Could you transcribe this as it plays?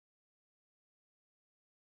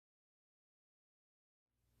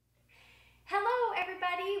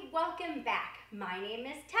everybody, welcome back. My name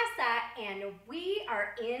is Tessa and we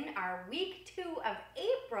are in our week 2 of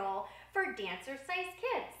April for Dancercise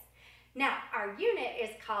Kids. Now our unit is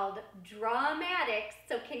called Dramatics,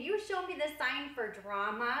 so can you show me the sign for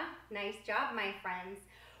drama? Nice job, my friends.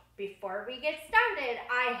 Before we get started,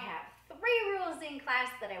 I have 3 rules in class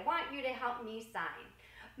that I want you to help me sign.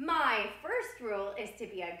 My first rule is to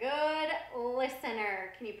be a good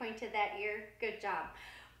listener. Can you point to that ear? Good job.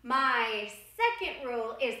 My second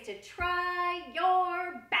rule is to try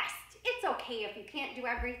your best. It's okay if you can't do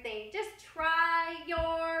everything, just try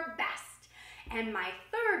your best. And my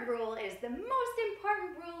third rule is the most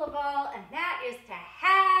important rule of all, and that is to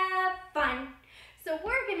have fun. So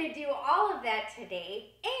we're going to do all of that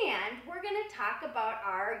today, and we're going to talk about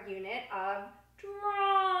our unit of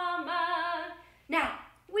drama. Now,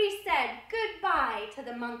 we said goodbye to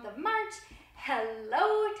the month of March,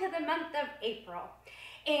 hello to the month of April.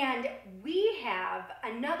 And we have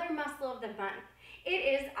another muscle of the month.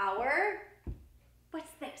 It is our,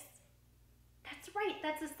 what's this? That's right,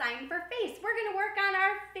 that's a sign for face. We're gonna work on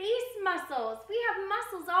our face muscles. We have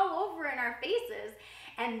muscles all over in our faces,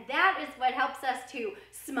 and that is what helps us to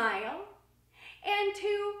smile and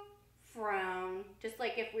to frown, just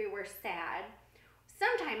like if we were sad.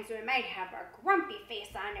 Sometimes we might have a grumpy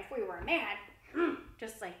face on if we were mad,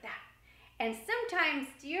 just like that. And sometimes,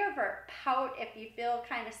 do you ever pout if you feel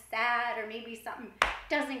kind of sad or maybe something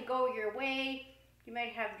doesn't go your way? You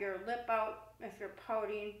might have your lip out if you're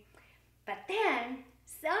pouting. But then,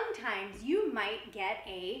 sometimes you might get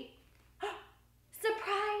a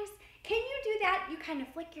surprise. Can you do that? You kind of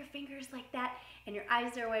flick your fingers like that and your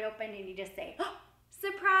eyes are wide open and you just say,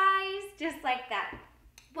 surprise, just like that.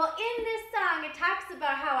 Well, in this song, it talks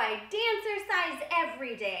about how I dancercise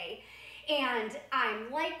every day. And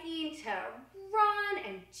I'm liking to run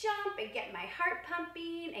and jump and get my heart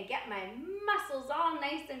pumping and get my muscles all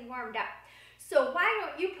nice and warmed up. So why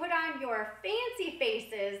don't you put on your fancy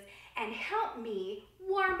faces and help me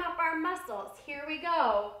warm up our muscles? Here we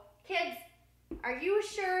go. Kids, are you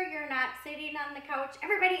sure you're not sitting on the couch?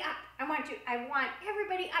 Everybody up. I want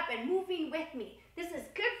everybody up and moving with me. This is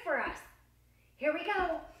good for us. Here we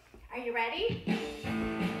go. Are you ready?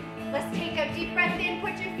 Let's take a deep breath in,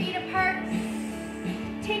 put your feet apart.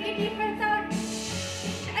 Take a deep breath out.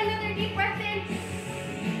 Another deep breath in.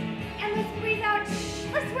 And let's breathe out.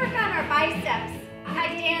 Let's work on our biceps. I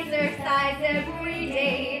dancercise every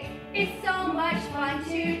day. It's so much fun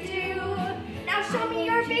to do. Now show me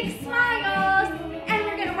your big smiles. And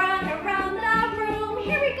we're gonna run around the room.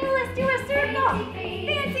 Here we go, let's do a circle.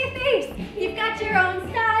 Fancy face. You've got your own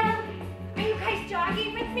style. Are you guys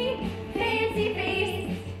jogging with me? Fancy face.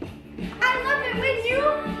 I love it when you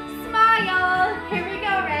smile. Here we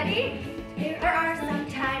go, ready? There are some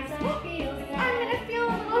times I'm gonna feel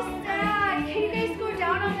a little sad. Can you guys go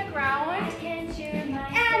down on the ground? And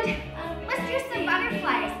let's do some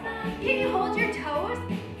butterflies. Can you hold your toes?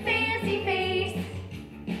 Fancy face.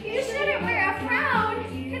 You shouldn't wear a frown.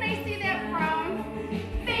 Can I see that frown?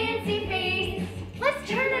 Fancy face. Let's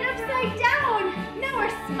turn it upside down. Now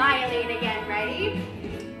we're smiling again, ready?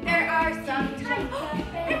 There are some times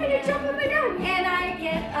I'm gonna jump up and down and I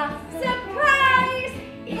get a surprise.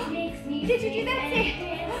 Did you do that? Say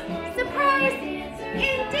surprise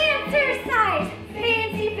in dancercise.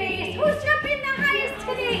 Fancy face. Who's jumping the highest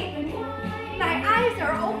today? My eyes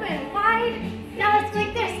are open wide. Now let's go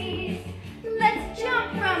like this. Let's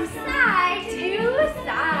jump from side to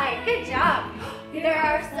side. Good job. There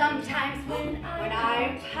are some times when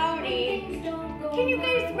I'm pouting. Can you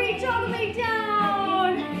guys reach all the way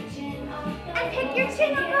down? And pick your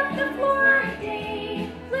chin up off the floor.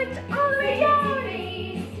 Lift all the way down.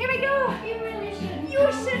 Here we go.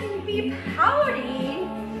 You shouldn't be pouting.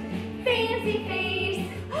 Fancy face.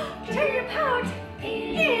 Turn your pout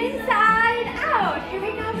inside out. Here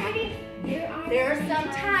we go, ready? There are some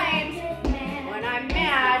times when I'm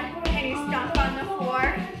mad. Can you stomp on the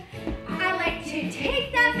floor? I like to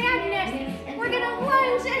take that madness. We're gonna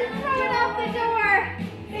lunge and throw it out the door.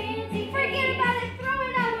 Forget about it, throw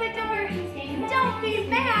it out the door. Don't be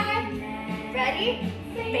mad. Ready?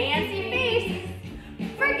 Fancy face.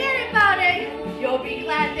 Forget about it. You'll be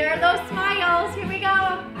glad there are those smiles. Here we go.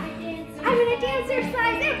 I'm gonna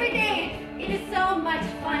dancercise every day. It is so much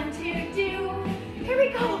fun to do. Here we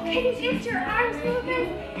go. Can you get your arms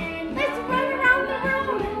moving? Let's run around the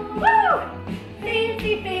room. Woo!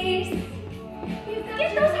 Fancy face.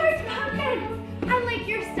 Get those hearts pumping. I like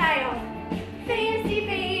your style. Fancy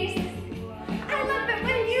face. I love it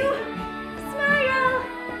when you smile.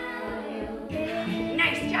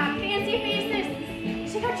 Nice job, fancy faces.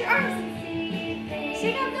 Shake out your arms.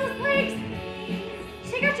 Shake out those legs.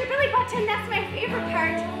 Shake out your belly button. button, that's my favorite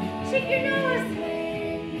part. Shake your nose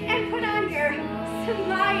and put on your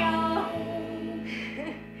smile.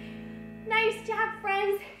 Nice job,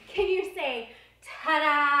 friends. Can you say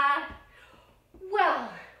ta-da?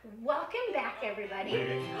 Well, welcome back, everybody.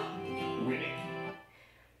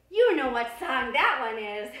 You know what song that one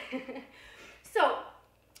is. So,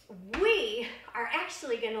 we are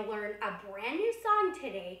actually going to learn a brand new song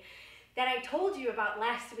today that I told you about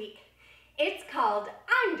last week. It's called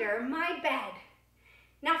Under My Bed.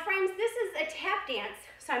 Now, friends, this is a tap dance,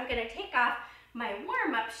 so I'm going to take off my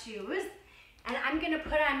warm-up shoes and I'm going to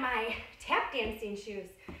put on my tap dancing shoes.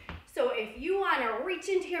 So if you want to reach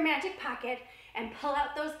into your magic pocket and pull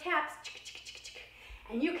out those taps,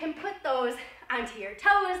 and you can put those onto your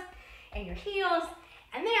toes and your heels,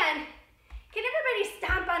 and then can everybody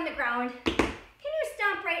stomp on the ground? Can you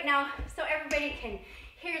stomp right now so everybody can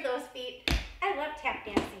hear those feet? I love tap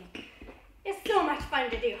dancing. It's so much fun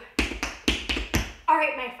to do. All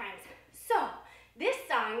right, my friends. So this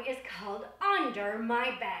song is called Under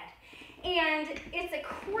My Bed. And it's a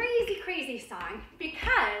crazy, crazy song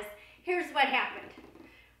because here's what happened.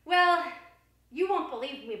 Well, you won't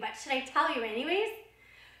believe me, but should I tell you anyways?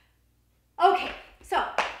 Okay, so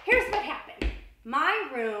here's what happened. My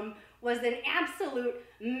room was an absolute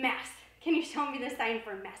mess. Can you show me the sign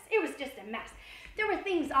for mess? It was just a mess. There were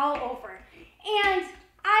things all over. And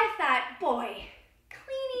I thought, boy,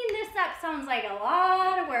 cleaning this up sounds like a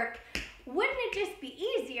lot of work. Wouldn't it just be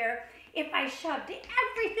easier if I shoved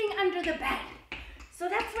everything under the bed? So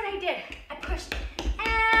that's what I did. I pushed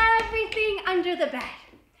everything under the bed.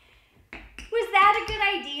 Was that a good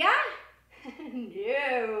idea?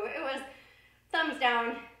 No, it was thumbs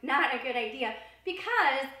down, not a good idea,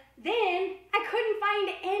 because then I couldn't find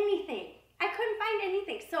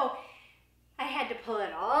anything. So I had to pull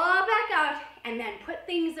it all back out and then put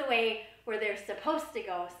things away where they're supposed to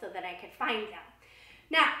go so that I could find them.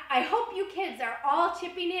 Now, I hope you kids are all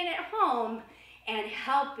chipping in at home and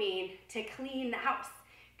helping to clean the house.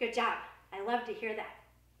 Good job. I love to hear that.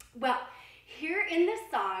 Well, here in this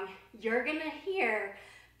song, you're gonna hear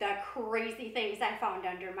the crazy things I found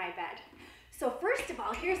under my bed. So first of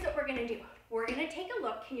all, here's what we're gonna do. We're gonna take a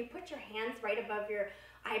look. Can you put your hands right above your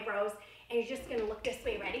eyebrows? And you're just gonna look this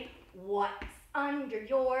way, ready? What's under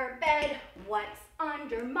your bed? What's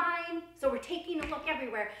under mine? So we're taking a look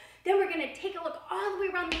everywhere. Then we're gonna take a look all the way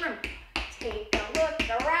around the room. Take a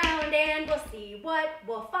look around and we'll see what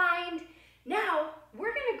we'll find. Now,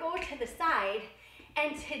 we're gonna go to the side,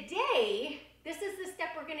 and today, this is the step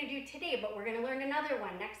we're gonna do today, but we're gonna learn another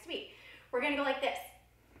one next week. We're gonna go like this.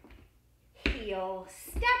 Heel,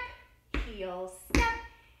 step, heel, step,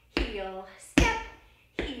 heel, step,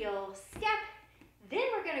 heel, step. Then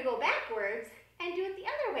we're gonna go backwards and do it the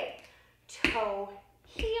other way. Toe,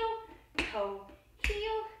 heel, toe,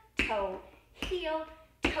 heel, toe, heel,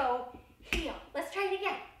 toe, heel. Let's try it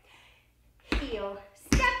again. Heel,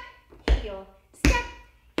 step, heel, step,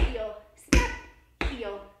 heel, step,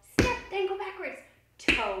 heel, step. Then go backwards.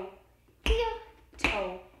 Toe, heel,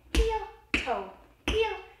 toe, heel, toe,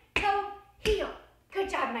 heel, toe, heel. Good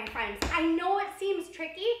job, my friends. I know it seems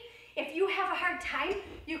tricky. If you have a hard time,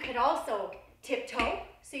 you could also tiptoe,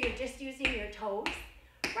 so you're just using your toes,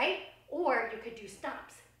 right? Or you could do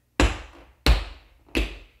stomps.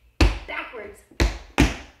 Backwards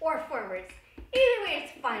or forwards. Either way,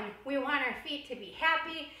 it's fun. We want our feet to be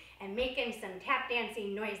happy and making some tap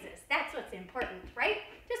dancing noises. That's what's important, right?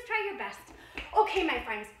 Just try your best. Okay, my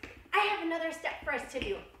friends, I have another step for us to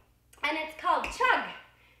do, and it's called chug.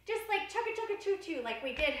 Just like chugga-chugga-choo-choo, like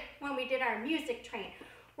we did when we did our music train.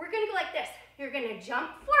 We're gonna go like this. You're gonna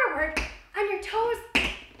jump forward on your toes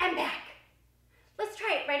and back. Let's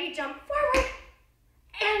try it. Ready? Jump forward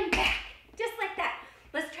and back. Just like that.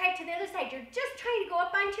 Let's try it to the other side. You're just trying to go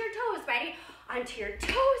up onto your toes. Ready? Onto your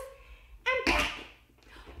toes and back.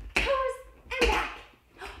 Toes and back.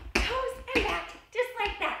 Toes and back. Just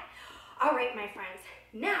like that. All right, my friends.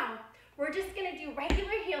 Now, we're just going to do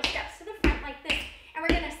regular heel steps to the front like this. And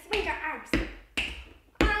we're going to swing our arms.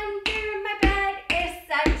 Under my bed is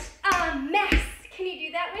such a mess. Can you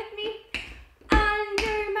do that with me?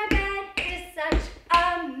 Under my bed is such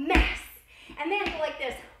a mess. And then go like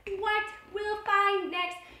this. What we'll find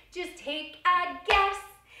next? Just take a guess.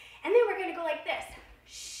 And then we're going to go like this.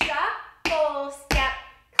 Shuffle, step,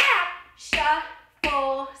 clap.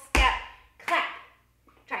 Shuffle, step, clap.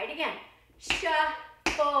 Try it again.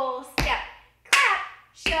 Shuffle, step, clap.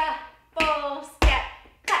 Shuffle, step,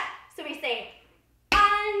 clap. So we say,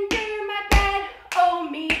 under my bed, oh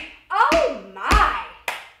me, oh my.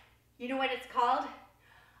 You know what it's called?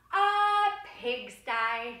 A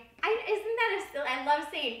pigsty. Isn't that a silly? I love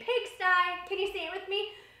saying pigsty. Can you say it with me?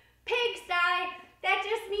 pigsty. That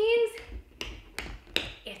just means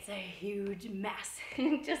it's a huge mess,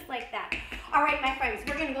 just like that. All right, my friends,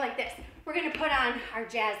 we're gonna go like this. We're gonna put on our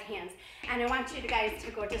jazz hands, and I want you guys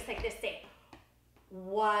to go just like this. Say,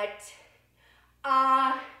 what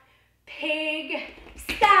a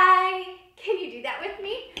pigsty. Can you do that with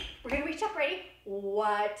me? We're gonna reach up, ready?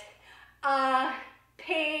 What a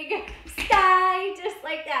pigsty, just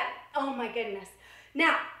like that. Oh my goodness.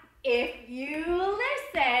 Now, if you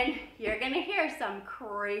listen, you're gonna hear some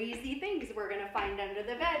crazy things we're gonna find under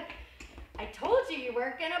the bed. I told you you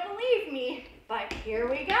weren't gonna believe me, but here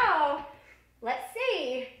we go. Let's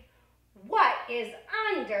see what is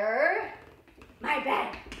under my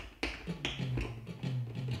bed.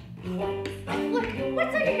 Look,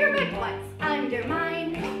 what's under your bed? What's under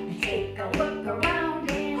mine? Take a look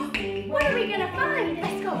around and see. What are we gonna find?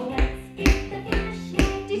 Let's go. Let's get the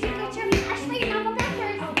flashlight. Did you get your flashlight? Now go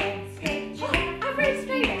backwards. A red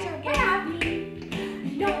striped giraffe.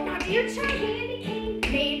 No, now do you try candy cane?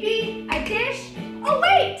 Maybe a dish? Oh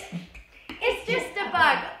wait, it's just a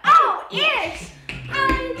bug. Oh, ish!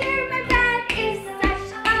 Under my bed is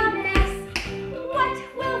such a mess. What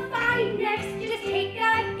we'll find next? Just take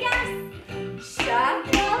a guess.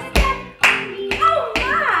 Shuffle, step on me. Oh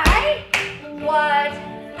my! What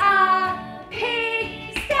a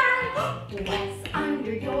pigsty! What's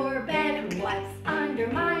under your bed? What's under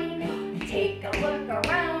mine? Take a look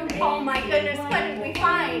around. Oh my goodness, what did we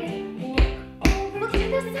find? Look to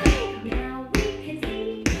the side. Now we can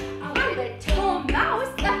see a little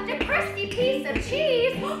mouse left a crusty piece of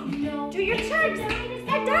cheese. Do your checks.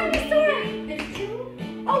 A dinosaur.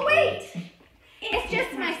 Oh wait, it's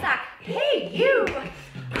just my sock. Hey you.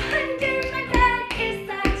 Under my bed is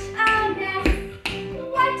such a mess.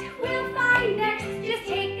 What we'll find next? Just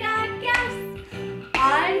take a guess.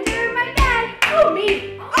 Under my bed. Oh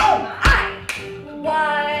me. Oh my.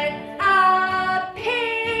 What a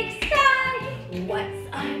pigsty. What's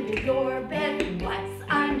under your bed? What's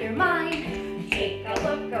under mine? Take a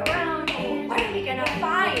look around. Oh, what are we gonna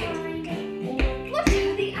find? Look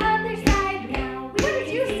to the other side. Now what did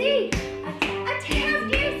you see? A tap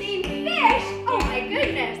dancing fish. Oh my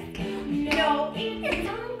goodness. No, it's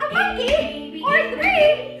a monkey or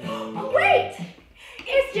three. Oh wait,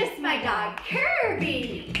 it's just my dog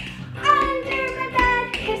Kirby. Under my bed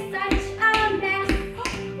is such a mess.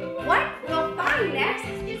 What we'll find next?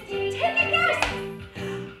 Just take a guess.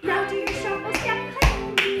 Now do your shuffle step click.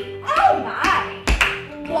 Oh my!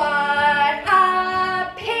 What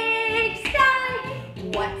a pigsty!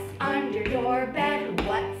 What's under your bed?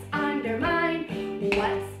 What's under mine?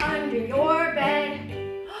 What's under your bed?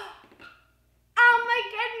 Oh my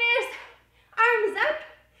goodness! Arms up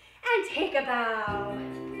and take a bow.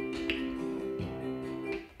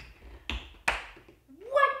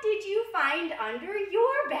 What did you find under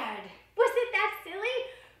your bed? Was it that silly?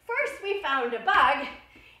 First we found a bug,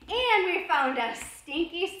 and we found a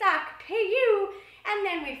stinky sock, pay you, and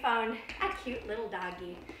then we found a cute little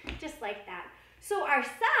doggy, just like that. So our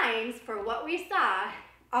signs for what we saw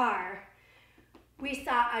are, we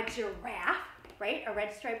saw a giraffe, right? A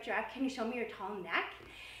red striped giraffe. Can you show me your tall neck?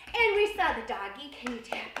 And we saw the doggy. Can you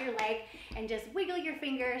tap your leg and just wiggle your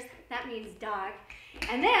fingers? That means dog.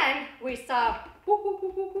 And then we saw,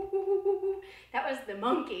 that was the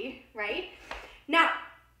monkey, right? Now,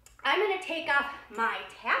 I'm gonna take off my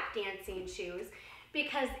tap dancing shoes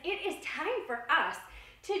because it is time for us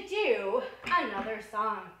to do another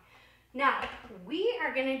song. Now, we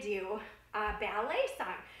are gonna do a ballet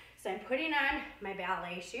song. So I'm putting on my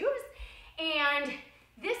ballet shoes, and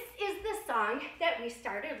this is the song that we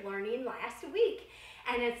started learning last week.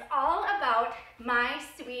 And it's all about my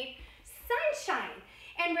sweet sunshine.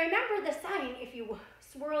 And remember the sign, if you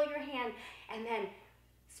swirl your hand and then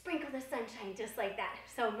sprinkle the sunshine just like that.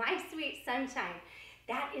 So my sweet sunshine,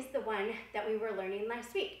 that is the one that we were learning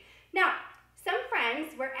last week. Now, some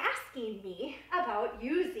friends were asking me about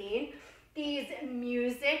using these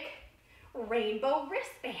music rainbow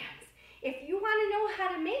wristbands. If you want to know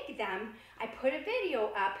how to make them, I put a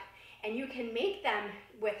video up, and you can make them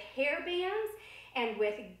with hairbands and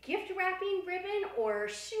with gift wrapping ribbon or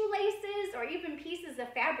shoelaces or even pieces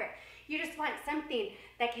of fabric. You just want something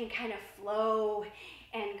that can kind of flow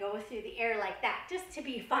and go through the air like that, just to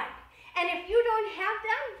be fun. And if you don't have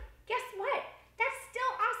them, guess what? That's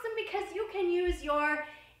still awesome because you can use your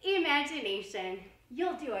imagination.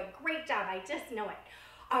 You'll do a great job, I just know it.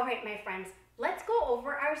 All right, my friends, let's go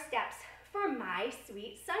over our steps for my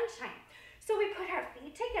sweet sunshine. So we put our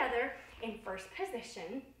feet together in first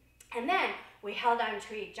position, and then we held on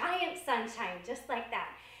to a giant sunshine, just like that.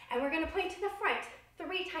 And we're gonna point to the front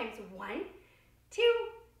 3 times. 1, 2,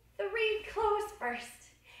 3, close first.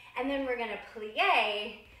 and then we're gonna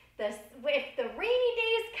plie. If the rainy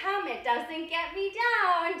days come, it doesn't get me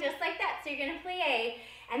down, just like that. So you're gonna plie,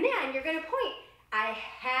 and then you're gonna point. I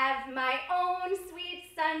have my own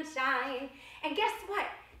sweet sunshine. And guess what?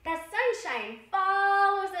 That sunshine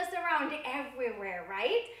follows us around everywhere,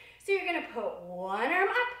 right? So you're gonna put one arm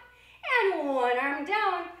up and one arm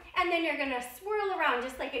down, and then you're gonna swirl around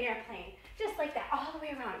just like an airplane, just like that, all the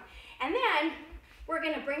way around. And then we're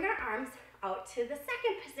gonna bring our arms out to the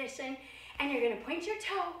second position, and you're gonna point your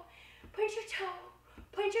toe, point your toe,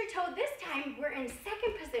 point your toe. This time we're in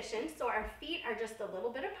second position, so our feet are just a little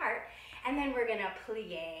bit apart. And then we're gonna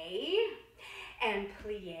plie and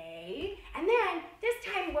plie. And then this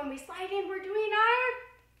time when we slide in, we're doing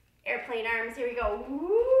our airplane arms. Here we go,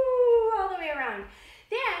 woo, all the way around.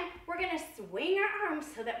 Then we're gonna swing our arms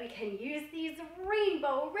so that we can use these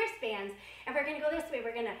rainbow wristbands. And we're gonna go this way.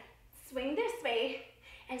 We're gonna swing this way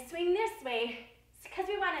and swing this way because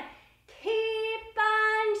we wanna keep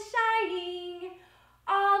on shining.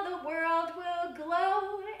 All the world will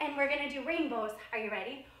glow. And we're gonna do rainbows. Are you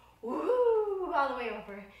ready? Woo, all the way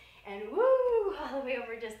over, and woo, all the way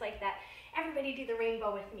over, just like that. Everybody do the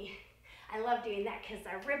rainbow with me. I love doing that because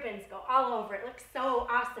our ribbons go all over. It looks so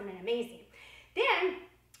awesome and amazing. Then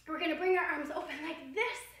we're gonna bring our arms open like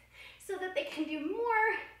this so that they can do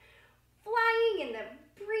more flying in the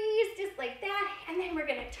breeze, just like that. And then we're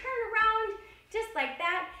gonna turn around just like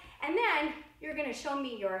that. And then you're gonna show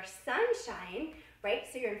me your sunshine, right?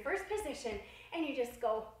 So you're in first position and you just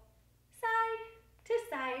go side to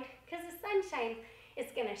side, because the sunshine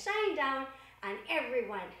is gonna shine down on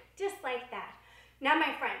everyone, just like that. Now,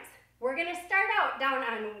 my friends, we're gonna start out down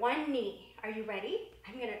on one knee. Are you ready?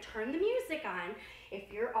 I'm gonna turn the music on.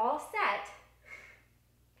 If you're all set,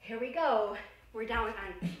 here we go. We're down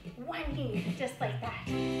on one knee, just like that.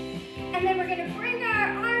 And then we're gonna bring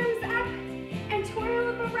our arms up and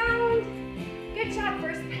twirl them around. Good job,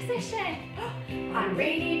 first position. On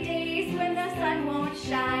rainy days when the sun won't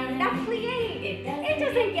shine. Now plie, it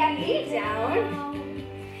doesn't get me down.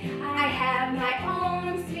 I have my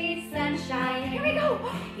own sweet sunshine. Here we go.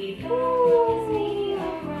 He pulls me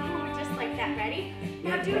around. Just like that, ready?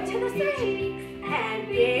 Now do it to the side. And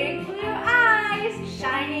big blue eyes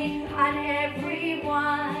shining on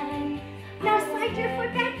everyone. Now slide your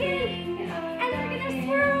foot back in. And we're gonna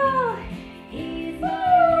swirl.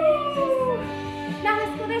 Woo! Now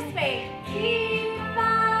let's go this way. Keep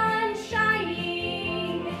on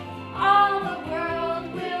shining. All the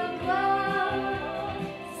world will glow.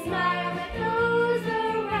 Smile at those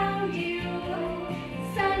around you.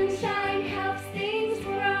 Sunshine helps things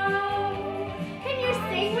grow. Can you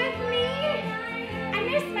sing with me? I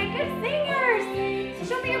miss my good singers.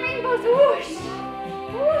 Show me your rainbows. Whoosh!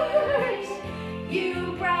 Whoosh!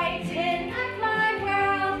 You brighten up my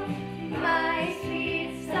world. My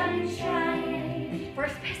sweet sunshine.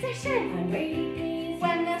 First position.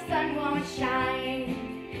 When the sun won't shine,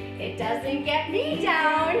 it doesn't get me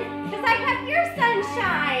down, because I have your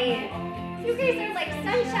sunshine. You guys are like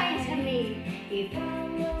sunshine to me. You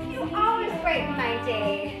always brighten my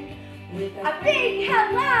day. With a big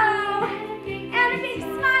hello and a big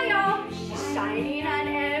smile shining on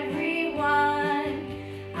everyone.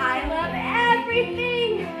 I love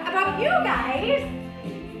everything about you guys,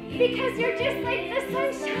 because you're just like the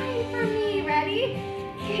sunshine for me. Ready?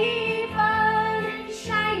 Keep on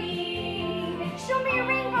shining. Show me your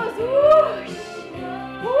rainbows. Whoosh!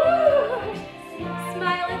 Whoosh!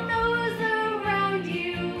 Smile at those around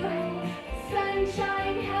you.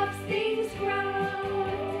 Sunshine helps things grow.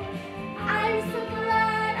 I'm so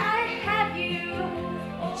glad I have you.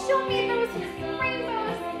 Show me those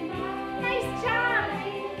rainbows. Nice job.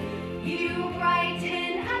 You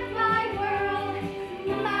brighten up my world.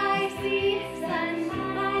 My sweet sun,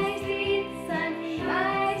 my sweet sun,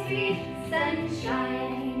 my sweet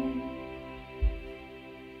sunshine.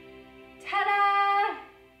 Ta-da!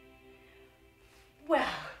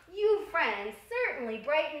 Well, you friends certainly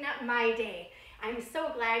brighten up my day. I'm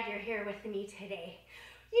so glad you're here with me today.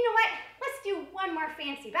 You know what? Let's do one more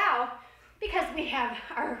fancy bow, because we have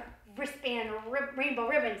our wristband rainbow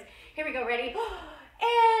ribbons. Here we go, ready?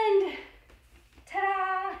 And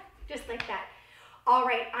ta-da! Just like that. All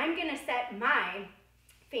right, I'm gonna set my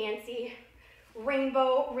fancy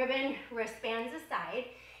rainbow ribbon wristbands aside,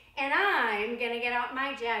 and I'm gonna get out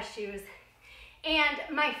my jazz shoes. And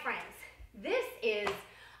my friends, this is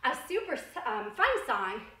a super fun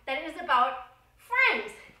song that is about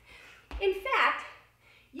friends. In fact,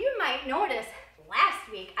 you might notice last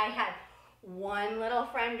week I had one little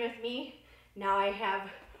friend with me. Now I have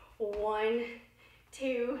 1,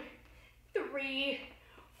 2, 3,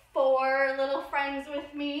 4 little friends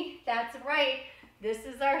with me. That's right, this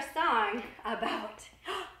is our song about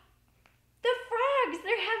the frogs.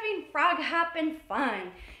 They're having frog hopping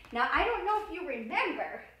fun. Now, I don't know if you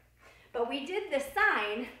remember, but we did the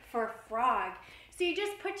sign for frog. So you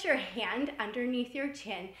just put your hand underneath your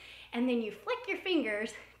chin and then you flick your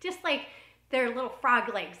fingers just like their little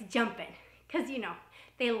frog legs jumping. Because, you know,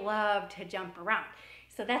 they love to jump around.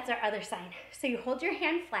 So that's our other sign. So you hold your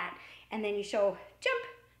hand flat and then you show jump,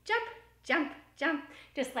 jump, jump, jump,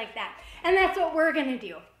 just like that. And that's what we're gonna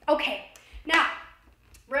do. Okay, now,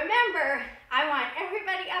 remember, I want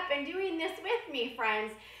everybody up and doing this with me,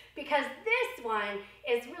 friends, because this one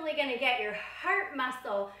is really gonna get your heart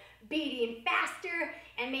muscle beating faster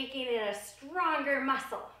and making it a stronger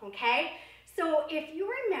muscle, okay? So if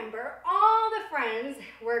you remember, all the friends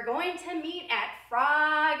were going to meet at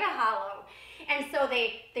Frog Hollow. And so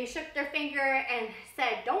they shook their finger and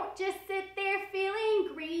said, don't just sit there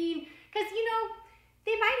feeling green, because you know,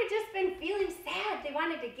 they might have just been feeling sad. They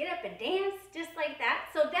wanted to get up and dance just like that.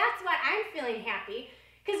 So that's why I'm feeling happy,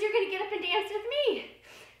 because you're gonna get up and dance with me.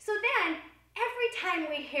 So then, every time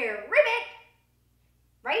we hear ribbit,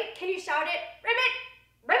 right? Can you shout it? Ribbit,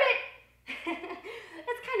 ribbit.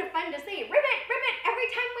 That's kind of fun to say. Ribbit, ribbit. Every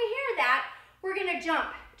time we hear that, we're gonna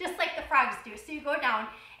jump, just like the frogs do. So you go down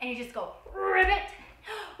and you just go ribbit,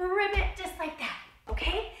 ribbit, just like that,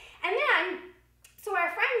 okay? And then, so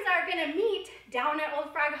our friends are gonna meet down at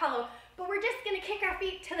Old Frog Hollow, but we're just gonna kick our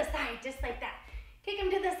feet to the side, just like that. Kick them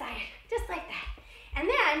to the side, just like that. And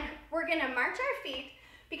then we're gonna march our feet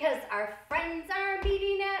because our friends are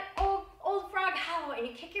meeting at Old Frog Hollow, and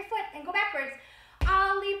you kick your foot and go backwards.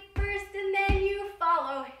 I'll leap first and then you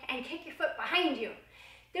follow and kick your foot behind you.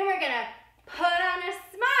 Then we're gonna put on a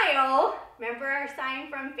smile. Remember our sign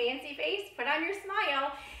from Fancy Face? Put on your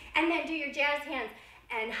smile and then do your jazz hands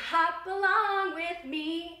and hop along with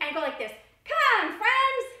me and go like this. Come on,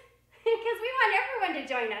 friends, because we want everyone to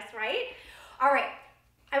join us, right? All right,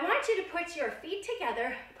 I want you to put your feet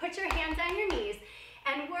together, put your hands on your knees,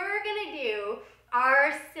 and we're gonna do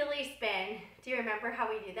our silly spin. Do you remember how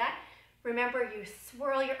we do that? Remember, you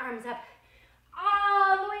swirl your arms up,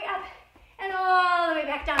 all the way up, and all the way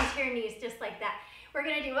back down to your knees, just like that. We're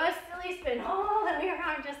gonna do a silly spin all the way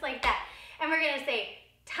around, just like that. And we're gonna say,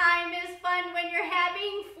 time is fun when you're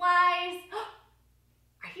having flies.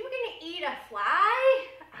 Are you gonna eat a fly?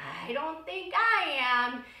 I don't think I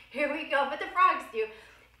am. Here we go, but the frogs do.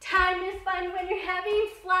 Time is fun when you're having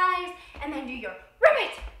flies. And then do your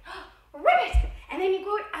ribbit, ribbit. And then you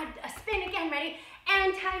go a spin again, ready?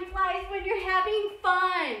 And time flies when you're having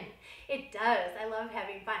fun. It does, I love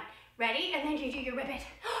having fun. Ready? And then you do your ribbit,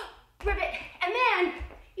 ribbit. And then,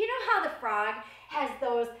 you know how the frog has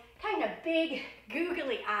those kind of big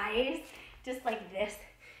googly eyes, just like this?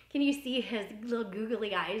 Can you see his little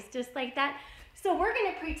googly eyes, just like that? So we're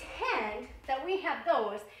gonna pretend that we have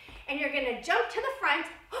those, and you're gonna jump to the front,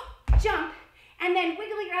 jump, and then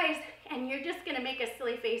wiggle your eyes, and you're just gonna make a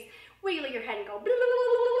silly face, wiggle your head and go,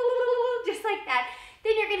 just like that.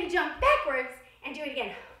 Then you're gonna jump backwards and do it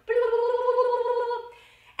again.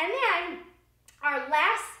 And then our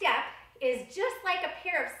last step is just like a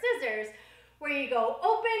pair of scissors where you go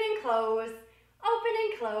open and close, open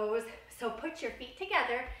and close. So put your feet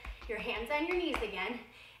together, your hands on your knees again,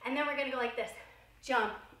 and then we're gonna go like this.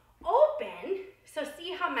 Jump, open. So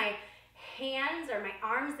see how my hands or my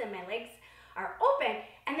arms and my legs are open,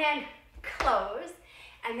 and then close,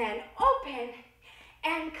 and then open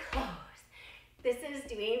and close. This is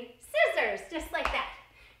doing scissors, just like that,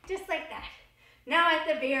 just like that. Now at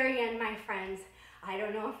the very end, my friends, I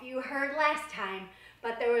don't know if you heard last time,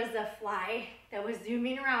 but there was a fly that was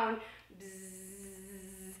zooming around,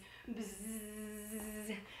 bzzz,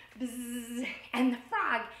 bzzz, bzzz, and the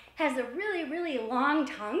frog has a really, really long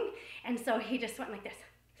tongue, and so he just went like this,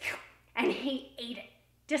 and he ate it,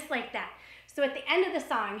 just like that. So at the end of the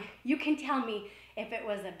song, you can tell me if it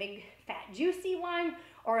was a big, fat, juicy one,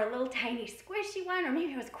 or a little tiny squishy one, or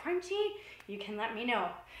maybe it was crunchy. You can let me know.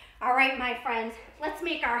 All right, my friends, let's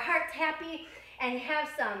make our hearts happy and have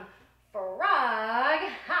some frog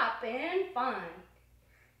hopping fun.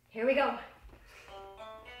 Here we go.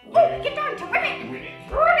 Oh, get down to ribbit,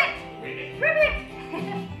 ribbit,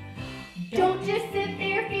 ribbit. Don't just sit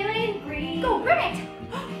there feeling green. Go ribbit,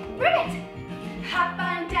 ribbit. Hop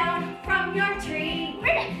on down from your tree.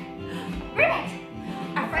 Ribbit, ribbit.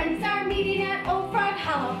 Our friends are meeting at Old Frog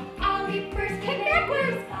Hollow. I'll leap first, kick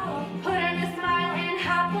backwards, put on a smile and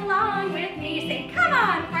hop along with me. Say, come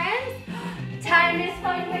on, friends. Time is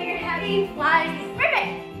fun when you're having flies.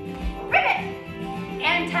 Ribbit, ribbit.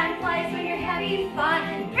 And time flies when you're having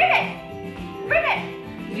fun. Ribbit,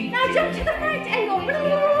 ribbit. Now jump to the front and go.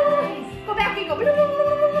 Go back and go.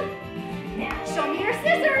 Now show me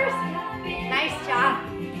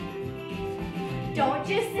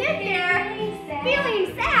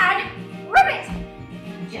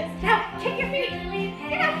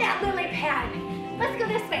pad. Let's go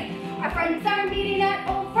this way. Our friends are meeting at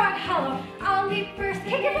Old Frog Hollow. I'll leap first,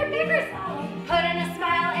 kick it for papers. Put in a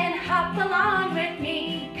smile and hop along with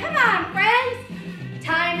me. Come on, friends.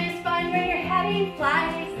 Time is fun when you're having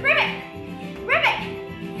flies. Ribbit, ribbit.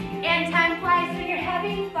 And time flies when you're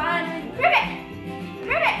having fun. Ribbit,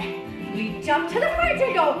 ribbit. We jump to the front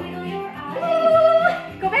and go.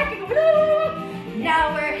 Go back and go.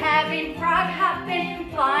 Now we're having frog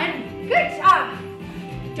hopping fun. Good job.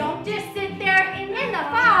 Don't just sit there in the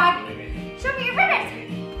fog. Show me your ribbit.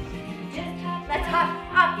 Let's hop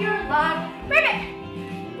off your log. Ribbit,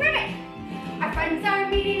 ribbit. Our friends are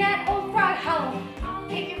meeting at Old Frog Hollow.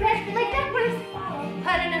 Take your rest like that was.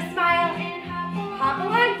 Put in a smile and hop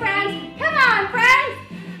along, friends. Come on,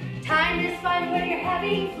 friends. Time is fun when you're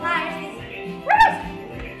having flies. Ribbit.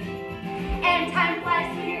 And time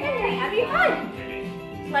flies when you're having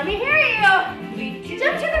fun. Let me hear you. We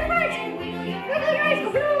jump to the front. Wiggle your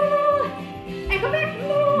eyes. Go. And go back.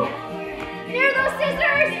 Near those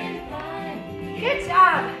scissors. Good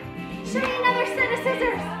job. Show me another set of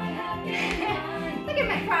scissors. Look at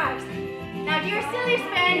my frogs. Now do your silly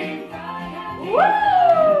spin.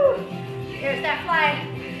 Woo! Here's that fly.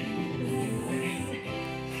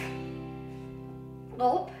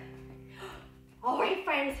 Gulp. All right,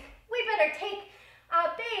 friends. We better take a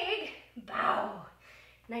big bow.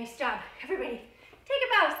 Nice job. Everybody, take a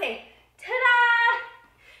bow. Say, ta-da!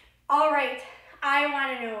 All right, I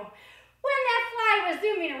want to know, when that fly was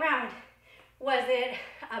zooming around, was it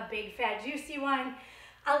a big, fat, juicy one,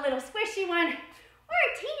 a little squishy one, or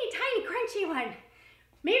a teeny, tiny, crunchy one?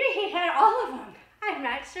 Maybe he had all of them. I'm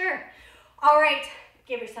not sure. All right,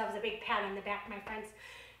 give yourselves a big pat on the back, my friends.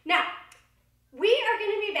 Now, we are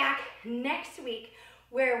going to be back next week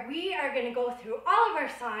where we are going to go through all of our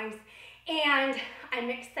songs, and I'm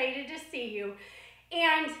excited to see you.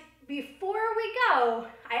 And before we go,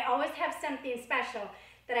 I always have something special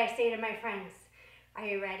that I say to my friends. Are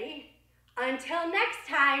you ready? Until next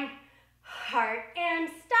time, heart and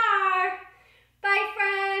star.